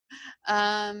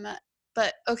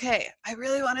But okay, I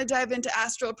really want to dive into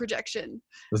astral projection.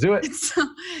 Let's do it.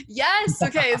 Yes.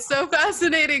 Okay. It's so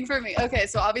fascinating for me. Okay.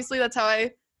 So obviously that's how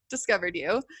I discovered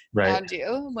you, Right. found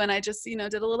you, when I just, did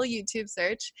a little YouTube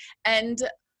search. And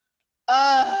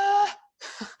I've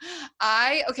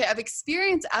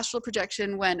experienced astral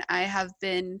projection when I have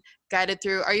been guided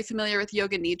through. Are you familiar with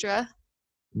Yoga Nidra?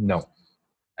 No.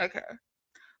 Okay.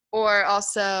 Or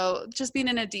also just being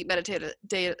in a deep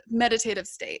meditative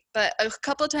state. But a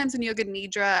couple of times in Yoga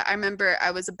Nidra, I remember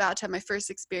I was about to have my first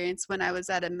experience when I was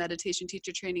at a meditation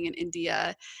teacher training in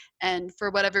India. And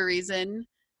for whatever reason,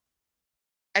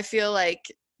 I feel like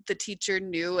the teacher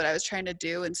knew what I was trying to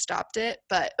do and stopped it.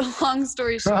 But long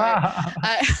story short,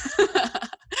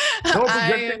 No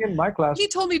projecting in my class. He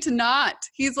told me to not.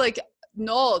 He's like,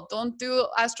 no, don't do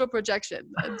astral projection.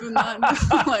 Do not do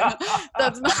like,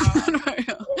 that's not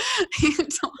real.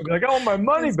 I'd be like, I want my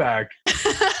money back.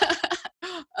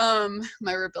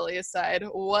 My rebellious side,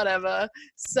 whatever.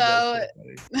 So,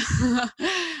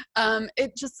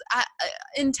 it just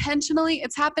intentionally,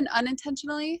 it's happened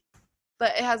unintentionally,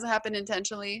 but it hasn't happened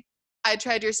intentionally. I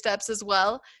tried your steps as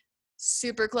well.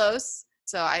 Super close.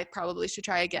 So I probably should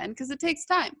try again because it takes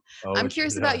time. I'm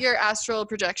curious about your astral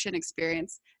projection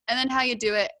experience and then how you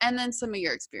do it and then some of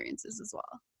your experiences as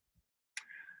well.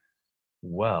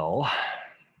 Well,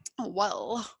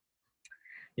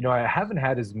 I haven't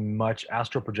had as much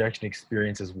astral projection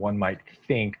experience as one might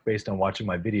think based on watching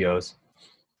my videos.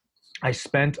 I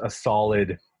spent a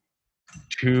solid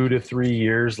 2 to 3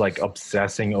 years like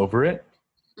obsessing over it.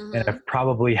 Mm-hmm. And I've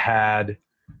probably had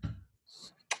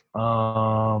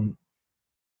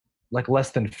like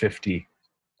less than 50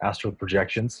 astral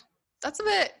projections. That's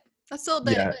still a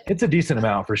bit. Yeah, it's a decent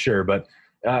amount for sure, but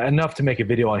enough to make a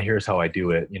video on here's how I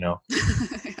do it,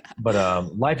 But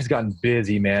life has gotten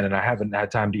busy, man, and I haven't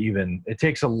had time to even,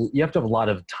 you have to have a lot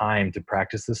of time to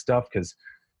practice this stuff because,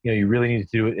 you really need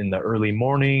to do it in the early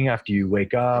morning after you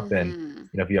wake up. Mm-hmm. And,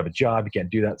 if you have a job, you can't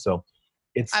do that. So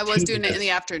I was doing it in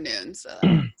the afternoon. So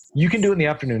you can do it in the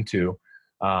afternoon too.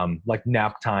 Like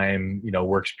nap time,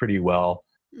 works pretty well.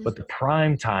 Mm-hmm. But the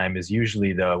prime time is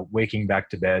usually the waking back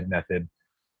to bed method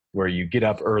where you get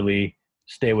up early,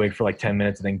 stay awake for like 10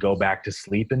 minutes and then go back to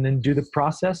sleep and then do the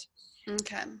process.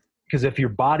 Okay. Because if your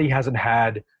body hasn't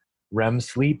had REM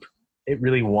sleep, it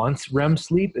really wants REM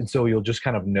sleep. And so you'll just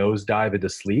kind of nosedive into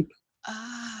sleep.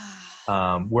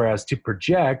 Whereas to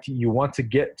project, you want to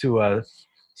get to a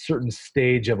certain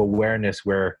stage of awareness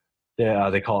where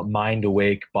they call it mind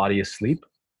awake, body asleep.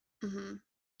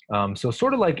 Mm-hmm. So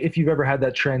sort of like if you've ever had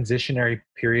that transitionary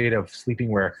period of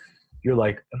sleeping where you're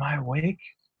like, am I awake?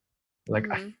 Like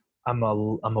mm-hmm.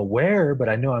 I'm aware, but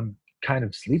I know I'm kind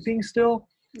of sleeping still.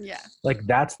 Yeah. Like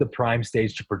that's the prime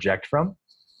stage to project from.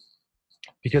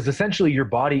 Because essentially your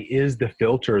body is the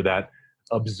filter that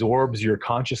absorbs your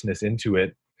consciousness into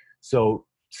it. So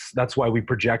that's why we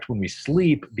project when we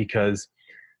sleep, because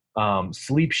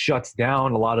sleep shuts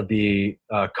down a lot of the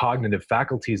cognitive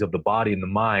faculties of the body and the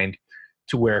mind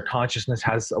to where consciousness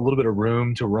has a little bit of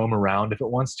room to roam around if it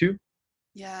wants to.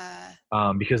 Yeah.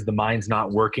 Because the mind's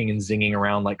not working and zinging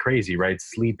around like crazy, right?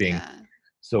 It's sleeping. Yeah.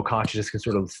 So consciousness can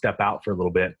sort of step out for a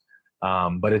little bit.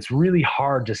 But it's really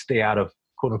hard to stay out of,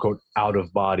 quote unquote, out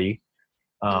of body.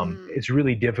 It's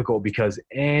really difficult because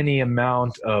any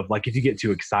amount of, like, if you get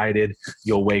too excited,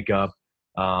 you'll wake up.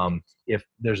 If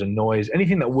there's a noise,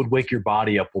 anything that would wake your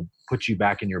body up will put you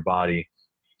back in your body.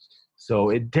 So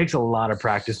it takes a lot of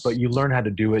practice, but you learn how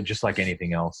to do it just like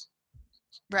anything else.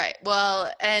 Right.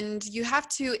 Well, and you have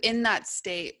to, in that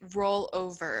state, roll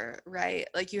over, right?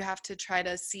 Like you have to try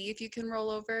to see if you can roll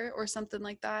over or something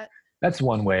like that. That's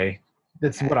one way.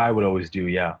 That's what I would always do.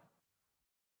 Yeah.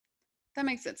 That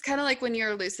makes sense. Kind of like when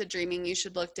you're lucid dreaming, you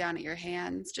should look down at your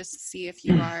hands just to see if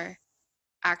you are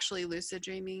actually lucid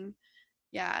dreaming.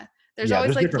 Yeah. There's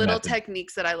always like little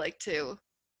techniques that I like to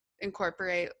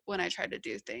incorporate when I try to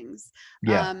do things.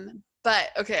 Yeah. But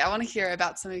okay, I want to hear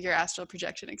about some of your astral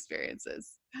projection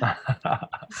experiences.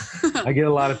 I get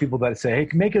a lot of people that say, hey,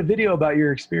 make a video about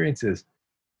your experiences.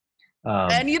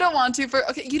 And you don't want to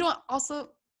you don't also,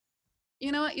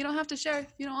 you know what? You don't have to share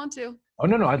if you don't want to. Oh,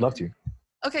 no, I'd love to.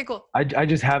 Okay, cool. I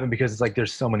just haven't because it's like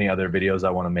there's so many other videos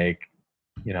I want to make,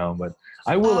 but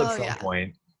I will at some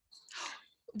point.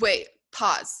 Wait,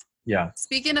 pause. Yeah.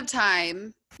 Speaking of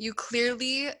time, you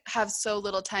clearly have so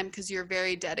little time because you're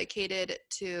very dedicated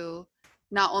to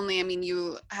not only,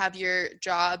 you have your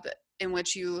job in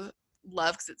which you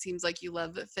love, because it seems like you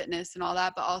love fitness and all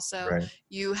that, but also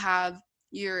you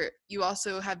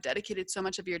also have dedicated so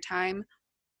much of your time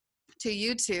to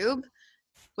YouTube.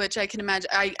 which I can imagine,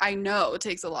 I know it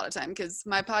takes a lot of time because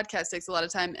my podcast takes a lot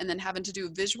of time, and then having to do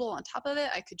visual on top of it,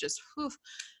 I could just, whew,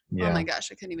 Yeah. oh my gosh,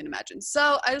 I couldn't even imagine.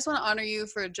 So I just want to honor you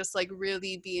for just like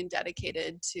really being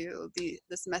dedicated to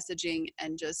this messaging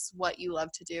and just what you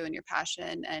love to do and your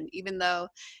passion. And even though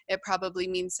it probably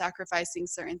means sacrificing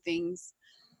certain things,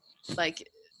 like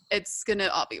it's going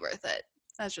to all be worth it.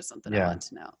 That's just something I want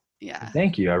to know. Yeah.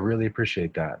 Thank you. I really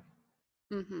appreciate that.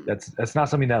 Mm-hmm. That's not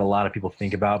something that a lot of people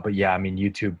think about, but yeah, I mean,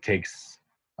 YouTube takes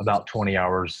about 20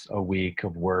 hours a week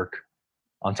of work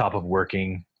on top of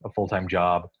working a full-time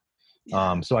job.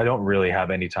 Yeah. So I don't really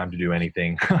have any time to do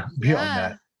anything beyond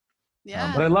that.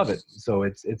 Yeah. But I love it. So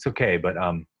it's okay. But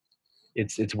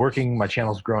it's working. My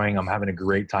channel's growing. I'm having a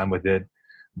great time with it.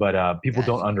 But people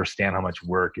don't understand how much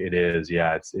work it is.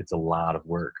 Yeah, it's a lot of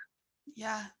work.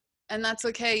 Yeah. And that's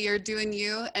okay. You're doing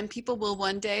you, and people will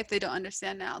one day, if they don't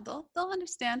understand now, they'll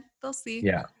understand. They'll see.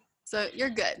 Yeah. So you're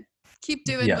good. Keep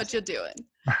doing what you're doing.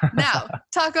 Now,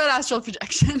 talk about astral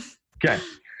projection. Okay.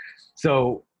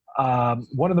 So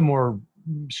one of the more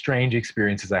strange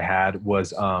experiences I had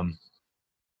was I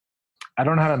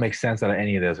don't know how to make sense out of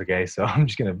any of this. Okay, so I'm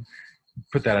just gonna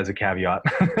put that as a caveat.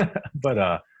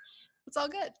 But it's all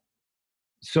good.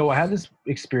 So I had this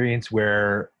experience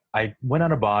where I went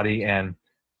out of body, and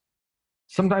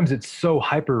sometimes it's so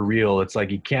hyper real. It's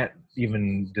like you can't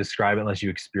even describe it unless you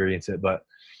experience it. But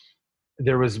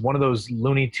there was one of those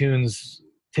Looney Tunes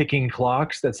ticking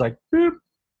clocks that's like boop,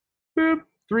 boop,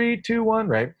 3, 2, 1,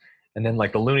 right? And then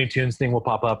like the Looney Tunes thing will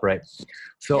pop up, right?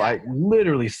 So I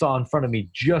literally saw in front of me,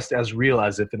 just as real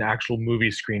as if an actual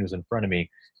movie screen was in front of me,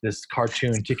 this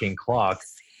cartoon ticking clock.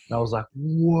 And I was like,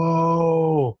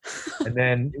 whoa. And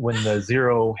then when the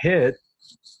 0 hit,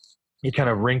 it kind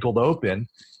of wrinkled open,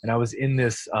 and I was in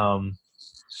this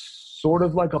sort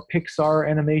of like a Pixar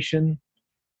animation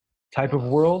type of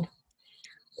world.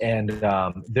 And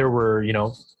there were,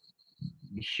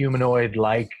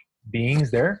 humanoid-like beings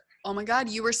there. Oh my God,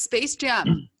 you were Space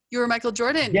Jam. You were Michael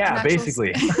Jordan. Yeah,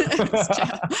 basically.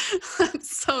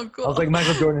 That's so cool. I was like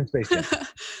Michael Jordan in Space Jam.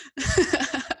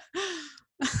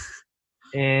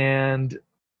 And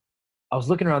I was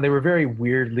looking around. They were very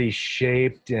weirdly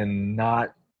shaped and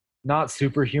not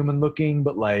superhuman looking,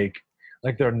 but like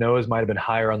their nose might have been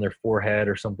higher on their forehead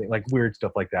or something, like weird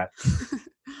stuff like that.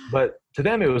 But to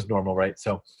them, it was normal, right?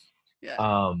 So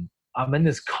I'm in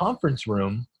this conference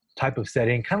room type of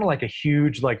setting, kind of like a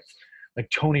huge, like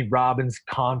Tony Robbins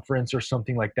conference or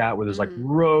something like that, where there's like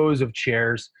rows of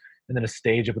chairs and then a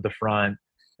stage up at the front,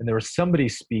 and there was somebody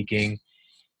speaking,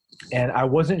 and I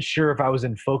wasn't sure if I was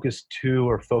in focus 2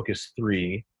 or focus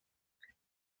 3.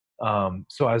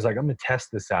 So I was like, I'm gonna test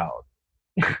this out.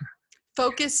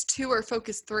 Focus 2 or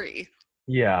focus 3?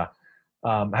 Yeah.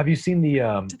 Have you seen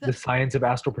the Science of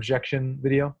Astral Projection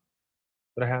video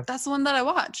that I have? That's the one that I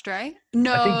watched, right?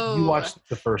 No. I think you watched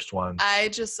the first one. I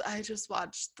just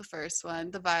watched the first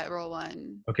one, the viral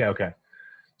one. Okay.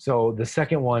 So the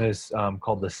second one is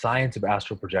called The Science of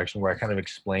Astral Projection, where I kind of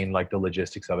explain like the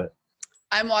logistics of it.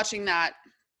 I'm watching that.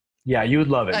 Yeah, you would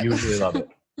love it. You would really love it.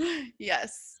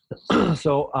 Yes.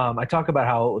 So I talk about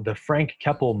how the Frank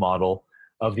Keppel model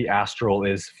of the astral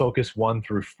is focus 1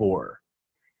 through 4.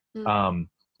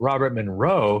 Robert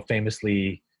Monroe,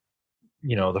 famously,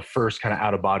 the first kind of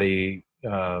out-of-body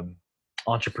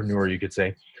entrepreneur, you could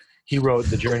say, he wrote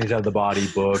the Journeys Out of the Body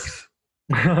books.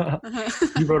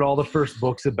 He wrote all the first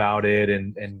books about it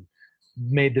and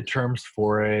made the terms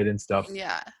for it and stuff.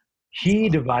 Yeah. He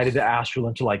divided the astral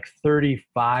into like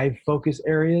 35 focus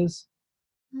areas.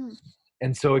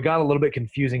 And so it got a little bit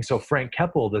confusing. So Frank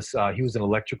Keppel, he was an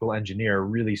electrical engineer,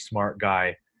 really smart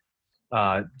guy,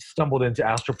 stumbled into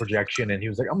astral projection, and he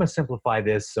was like, I'm going to simplify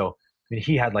this. So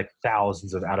he had like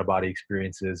thousands of out-of-body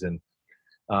experiences, and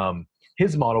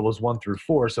his model was 1 through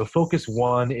 4. So focus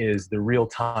 1 is the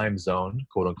real-time zone,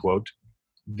 quote unquote,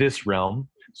 this realm.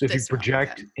 So if you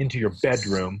project into your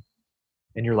bedroom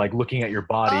and you're like looking at your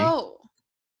body,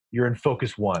 you're in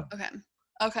focus 1.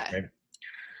 Okay.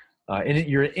 And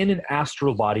you're in an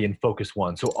astral body in focus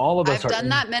 1. So all of us I've done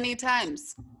that many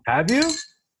times. Have you?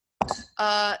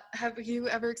 Have you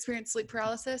ever experienced sleep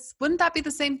paralysis? Wouldn't that be the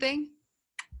same thing?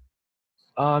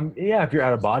 Yeah, if you're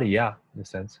out of body, yeah, in a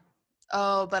sense.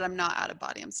 Oh, but I'm not out of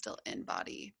body. I'm still in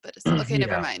body. But okay,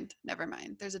 never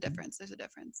mind. There's a difference.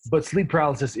 But sleep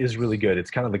paralysis is really good.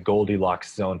 It's kind of the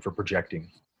Goldilocks zone for projecting.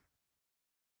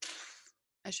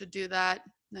 I should do that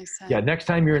next time. Yeah, next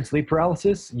time you're in sleep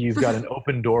paralysis, you've got an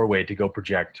open doorway to go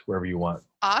project wherever you want.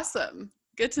 Awesome.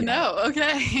 Good to know.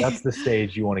 Okay. That's the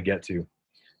stage you want to get to.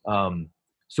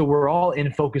 So we're all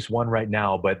in focus 1 right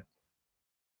now, but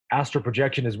astral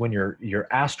projection is when your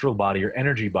astral body, your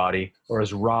energy body, or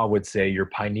as Ra would say, your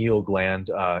pineal gland,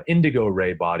 indigo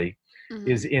ray body,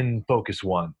 is in focus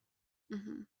 1.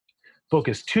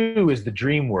 Focus 2 is the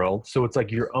dream world. So it's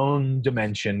like your own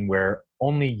dimension where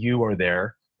only you are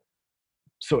there.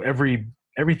 So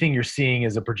everything you're seeing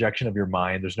is a projection of your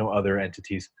mind. There's no other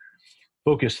entities.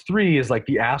 Focus 3 is like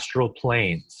the astral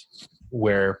planes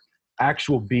where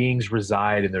actual beings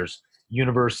reside, and there's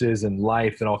universes and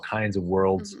life and all kinds of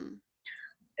worlds.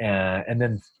 And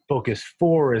then focus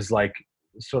 4 is like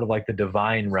sort of like the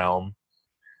divine realm.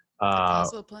 The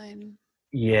causal plane.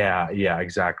 Yeah,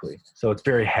 exactly. So it's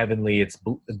very heavenly. It's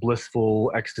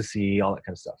blissful, ecstasy, all that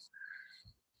kind of stuff.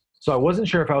 So I wasn't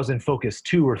sure if I was in focus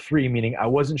 2 or 3, meaning I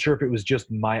wasn't sure if it was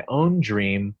just my own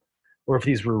dream or if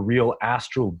these were real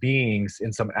astral beings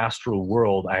in some astral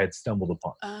world I had stumbled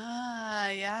upon.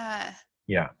 Yeah.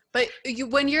 Yeah. But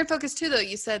when you're in focus 2, though,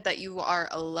 you said that you are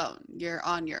alone. You're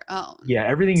on your own. Yeah,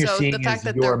 everything you're seeing the fact is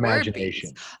that your there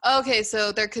imagination. Okay,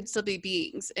 so there could still be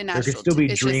beings in astral. There could still be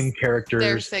dream characters.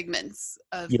 They're figments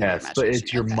of your imagination. But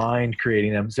it's your mind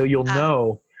creating them. So you'll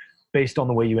know based on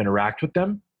the way you interact with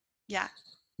them. Yeah.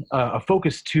 A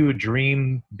focus 2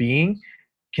 dream being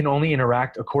can only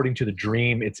interact according to the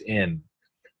dream it's in,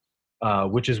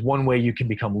 which is one way you can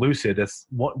become lucid. That's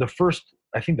the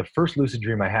first lucid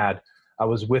dream I had. I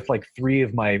was with like 3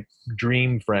 of my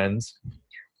dream friends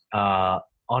on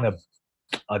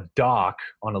a dock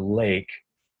on a lake,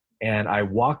 and I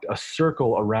walked a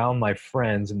circle around my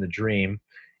friends in the dream,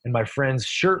 and my friend's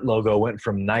shirt logo went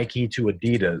from Nike to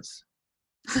Adidas.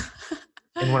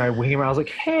 And when I came around, I was like,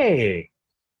 hey,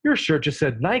 your shirt just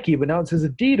said Nike, but now it says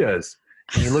Adidas.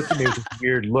 And he looked at me with this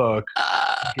weird look.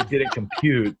 It didn't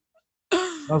compute.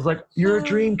 I was like, you're a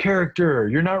dream character.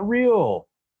 You're not real.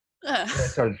 And I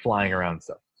started flying around and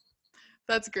stuff.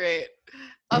 That's great.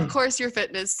 Of course, your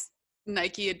fitness,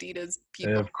 Nike, Adidas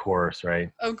people. Of course,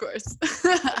 right? Of course.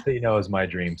 That is my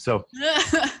dream. So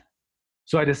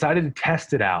I decided to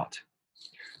test it out.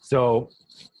 So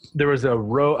there was a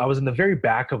row. I was in the very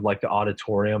back of like the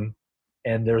auditorium,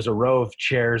 and there's a row of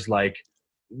chairs like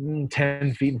 10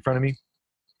 feet in front of me.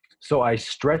 So I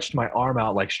stretched my arm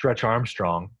out like Stretch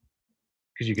Armstrong,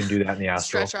 because you can do that in the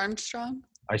astral. Stretch Armstrong?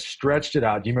 I stretched it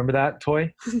out. Do you remember that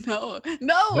toy? No.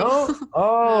 Oh.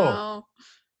 No.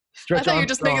 Stretch I thought you were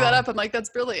just making that up. I'm like, that's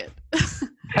brilliant.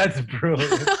 That's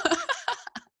brilliant.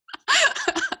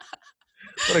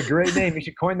 What a great name. You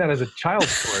should coin that as a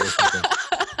child's toy or something.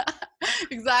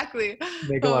 Exactly.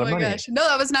 Make a lot of money. Gosh. No,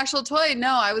 that was an actual toy.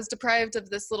 No, I was deprived of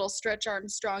this little Stretch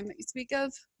Armstrong that you speak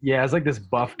of. Yeah, it's like this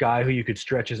buff guy who you could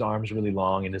stretch his arms really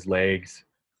long and his legs.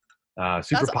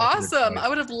 Super That's awesome. Toy. I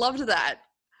would have loved that.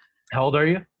 How old are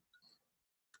you?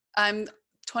 I'm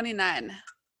 29.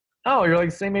 Oh, you're like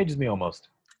the same age as me almost.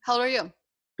 How old are you?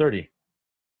 30.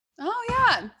 Oh,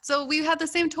 yeah. So we had the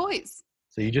same toys.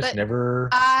 So you just never...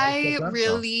 I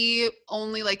really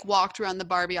only like walked around the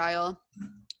Barbie aisle.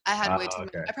 I had way too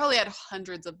many. I probably had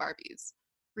hundreds of Barbies.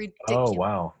 Ridiculous. Oh,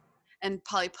 wow. And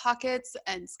Polly Pockets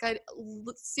and Sky.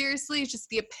 Seriously, just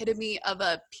the epitome of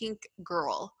a pink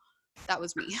girl. That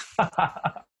was me.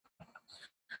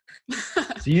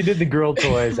 So you did the girl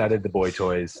toys, I did the boy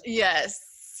toys.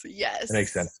 Yes. That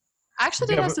makes sense. I actually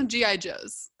did have some G.I.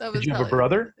 Joes. Did you have a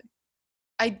brother?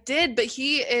 I did, but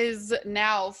he is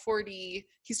now 40.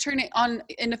 He's turning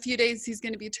in a few days, he's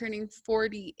going to be turning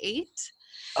 48.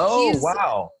 Oh,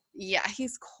 wow. Yeah,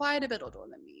 he's quite a bit older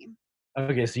than me.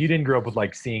 Okay, so you didn't grow up with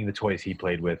like seeing the toys he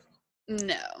played with.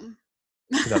 No.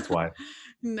 So that's why.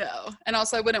 No. And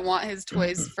also I wouldn't want his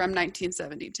toys from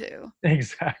 1972.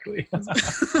 Exactly.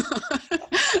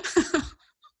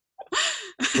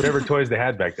 Whatever toys they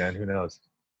had back then, who knows?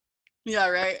 Yeah,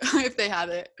 right. If they had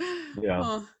it. Yeah.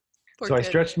 Oh, so I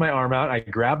stretched my arm out. I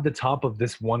grabbed the top of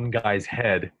this one guy's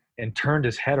head and turned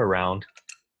his head around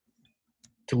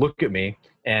to look at me.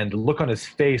 And the look on his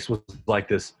face was like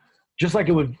this, just like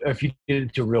it would if you did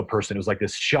it to a real person. It was like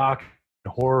this shock,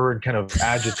 horror, and kind of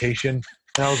agitation.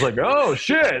 And I was like, oh,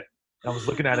 shit. I was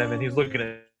looking at him, and he was looking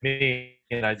at me,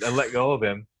 and I let go of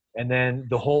him. And then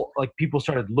the whole, like, people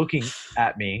started looking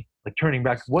at me, like, turning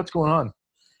back, what's going on?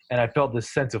 And I felt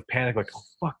this sense of panic, like, oh,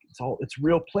 fuck, it's a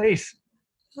real place.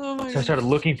 Oh my so I started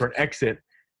looking for an exit.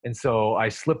 And so I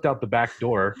slipped out the back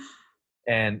door,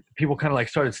 and people kind of, like,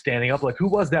 started standing up, like, who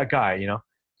was that guy, you know?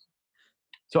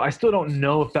 So I still don't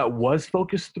know if that was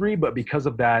Focus 3, but because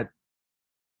of that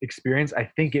experience, I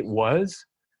think it was.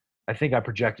 I think I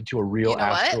projected to a real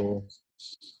astral.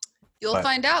 You'll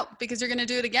find out, because you're going to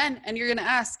do it again, and you're going to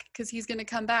ask, because he's going to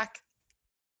come back.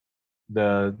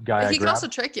 The guy But he can also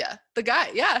trick you. The guy,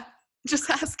 yeah. Just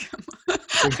ask him.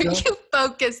 Think Are so? you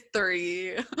focus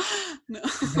 3? No.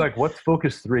 Like, what's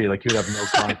focus 3? Like, he would have no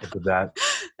concept of that.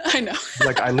 I know.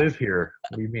 Like, I live here.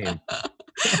 What do you mean?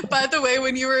 By the way,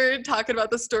 when you were talking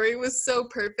about the story, it was so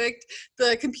perfect.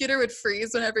 The computer would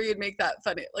freeze whenever you'd make that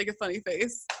funny, like a funny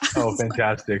face. Oh,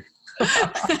 fantastic. I'll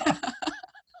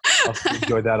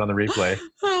enjoy that on the replay.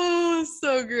 Oh,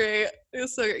 so great. It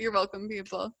was so great. You're welcome,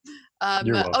 people.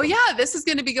 You're welcome. Oh, yeah, this is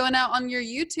going to be going out on your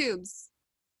YouTubes.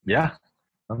 Yeah,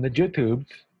 on the YouTube.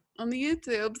 On the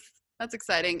YouTubes. That's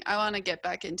exciting. I want to get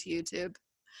back into YouTube.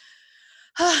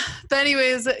 But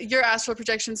anyways, your astral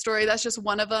projection story, that's just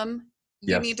one of them.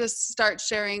 You Yes. need to start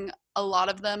sharing a lot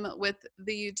of them with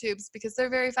the YouTubes because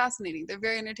they're very fascinating. They're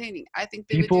very entertaining. I think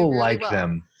they People would do really like well.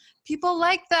 them. People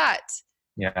like that.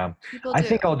 Yeah. People I do.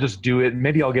 think I'll just do it.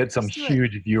 Maybe I'll get some Just do it.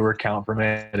 huge viewer count from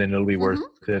it and it'll be worth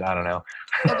it. I don't know.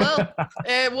 It will.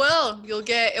 It will.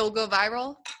 It'll go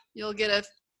viral. You'll get a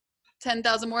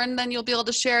 10,000 more, and then you'll be able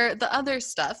to share the other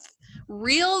stuff.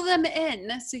 Reel them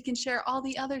in so you can share all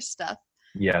the other stuff.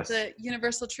 Yes. The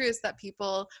universal truths that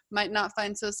people might not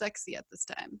find so sexy at this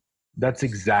time. That's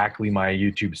exactly my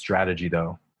YouTube strategy,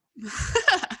 though.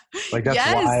 Like, that's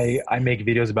Yes. why I make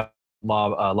videos about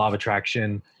law of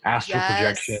attraction, astral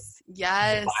projection,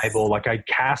 Yes. the Bible. Like, I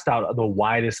cast out the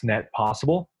widest net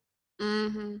possible.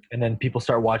 Mm-hmm. And then people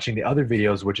start watching the other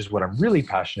videos, which is what I'm really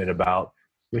passionate about,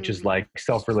 which is like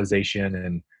self-realization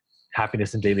and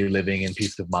happiness in daily living and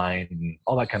peace of mind and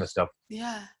all that kind of stuff.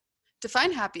 Yeah.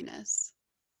 Define happiness.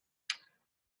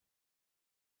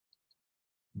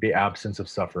 The absence of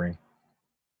suffering.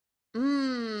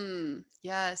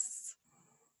 Yes.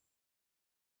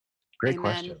 Great Amen.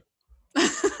 question.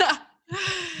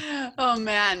 Oh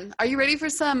man. Are you ready for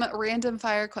some random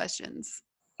fire questions?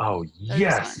 Oh, That is fun.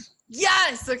 yes.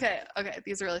 Yes. Okay.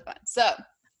 These are really fun. So,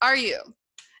 are you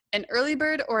an early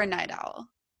bird or a night owl?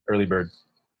 Early bird.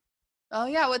 Oh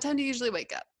yeah. What time do you usually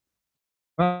wake up?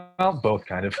 Well, both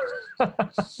kind of.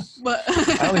 What?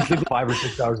 I only sleep 5 or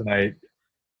 6 hours a night.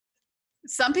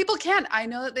 Some people can. I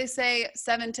know that they say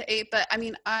 7 to 8, but I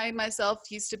mean, I myself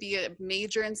used to be a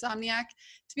major insomniac.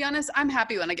 To be honest, I'm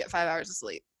happy when I get 5 hours of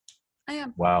sleep. I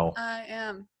am. Wow. I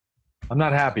am. I'm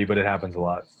not happy, but it happens a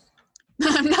lot.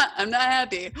 I'm not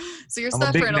happy. So you're I'm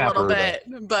a big suffering a little napper,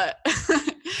 bit, but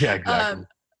Yeah, exactly.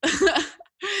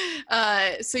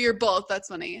 So you're both. That's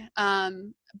funny.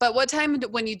 But what time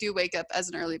when you do wake up as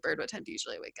an early bird, what time do you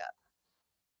usually wake up?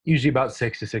 Usually about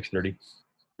 6 to 6:30.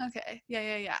 Okay.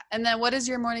 Yeah. And then what is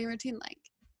your morning routine like?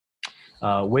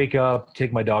 Wake up,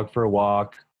 take my dog for a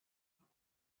walk,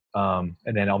 and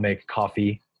then I'll make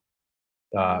coffee,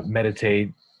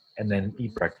 meditate, and then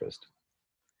eat breakfast.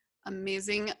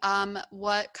 Amazing.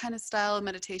 What kind of style of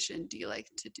meditation do you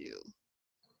like to do?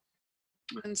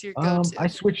 When's your go-to? I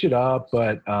switch it up,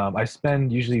 but I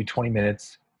spend usually 20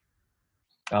 minutes.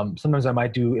 Sometimes I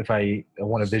might do, if I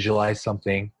want to visualize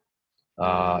something,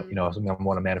 something I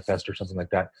want to manifest or something like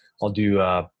that, I'll do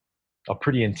a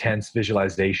pretty intense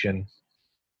visualization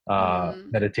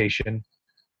meditation,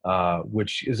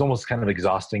 which is almost kind of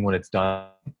exhausting when it's done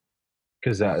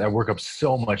because I work up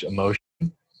so much emotion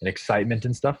and excitement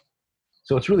and stuff.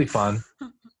 So it's really fun.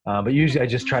 But usually I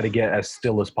just try to get as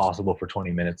still as possible for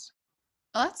 20 minutes.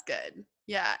 Oh, that's good.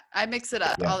 Yeah, I mix it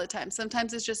up all the time.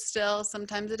 Sometimes it's just still,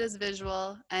 sometimes it is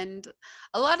visual, and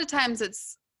a lot of times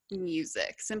it's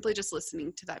music, simply just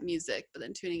listening to that music, but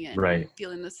then tuning in and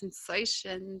feeling the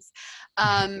sensations.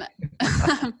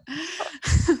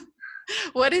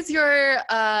 What is your,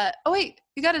 oh wait,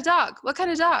 you got a dog. What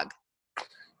kind of dog?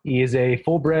 He is a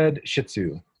full-bred Shih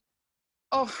Tzu.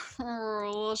 Oh,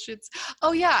 little shits.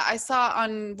 Oh yeah, I saw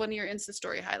on one of your Insta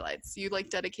story highlights. You like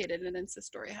dedicated an Insta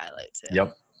story highlight to him.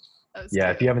 Yep. Yeah,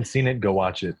 cute. If you haven't seen it, go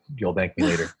watch it. You'll thank me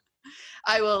later.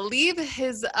 I will leave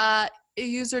his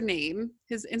username,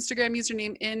 his Instagram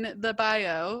username in the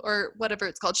bio or whatever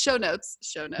it's called, show notes.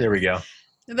 There we go.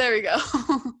 But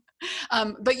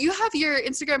you have your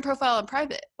Instagram profile on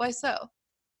private. Why so?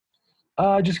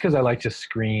 Just because I like to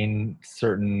screen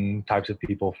certain types of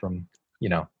people from,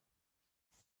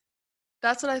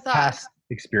 That's what I thought. Past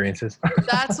experiences.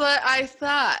 That's what I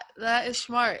thought. That is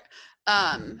smart.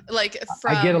 I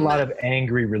get a lot of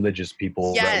angry religious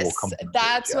people. Yes, that will come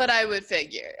that's what I would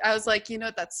figure. I was like,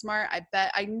 that's smart. I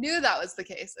bet I knew that was the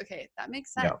case. Okay, that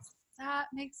makes sense. Yeah. That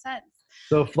makes sense.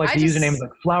 So if the username is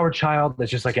like Flower Child, that's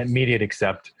just like immediate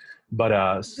accept. But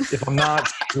if I'm not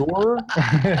sure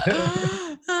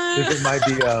if it might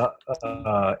be a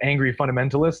angry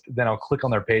fundamentalist, then I'll click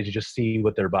on their page and just see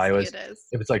what their bio is.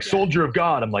 If it's like Soldier of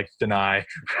God, I'm like, deny.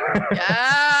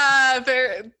 Yeah,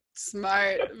 very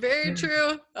smart. Very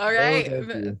true. All right.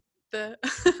 The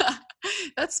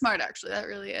that's smart, actually. That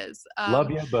really is.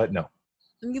 Love you, but no.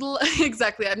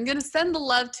 Exactly. I'm gonna send the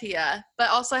love to you, but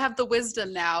also I have the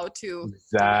wisdom now to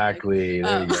Exactly.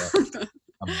 There you go.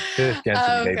 Fifth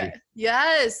density, okay. baby.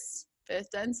 Yes,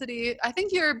 fifth density. I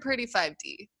think you're pretty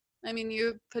 5D. I mean,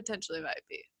 you potentially might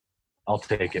be. I'll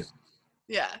take it.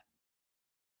 Yeah.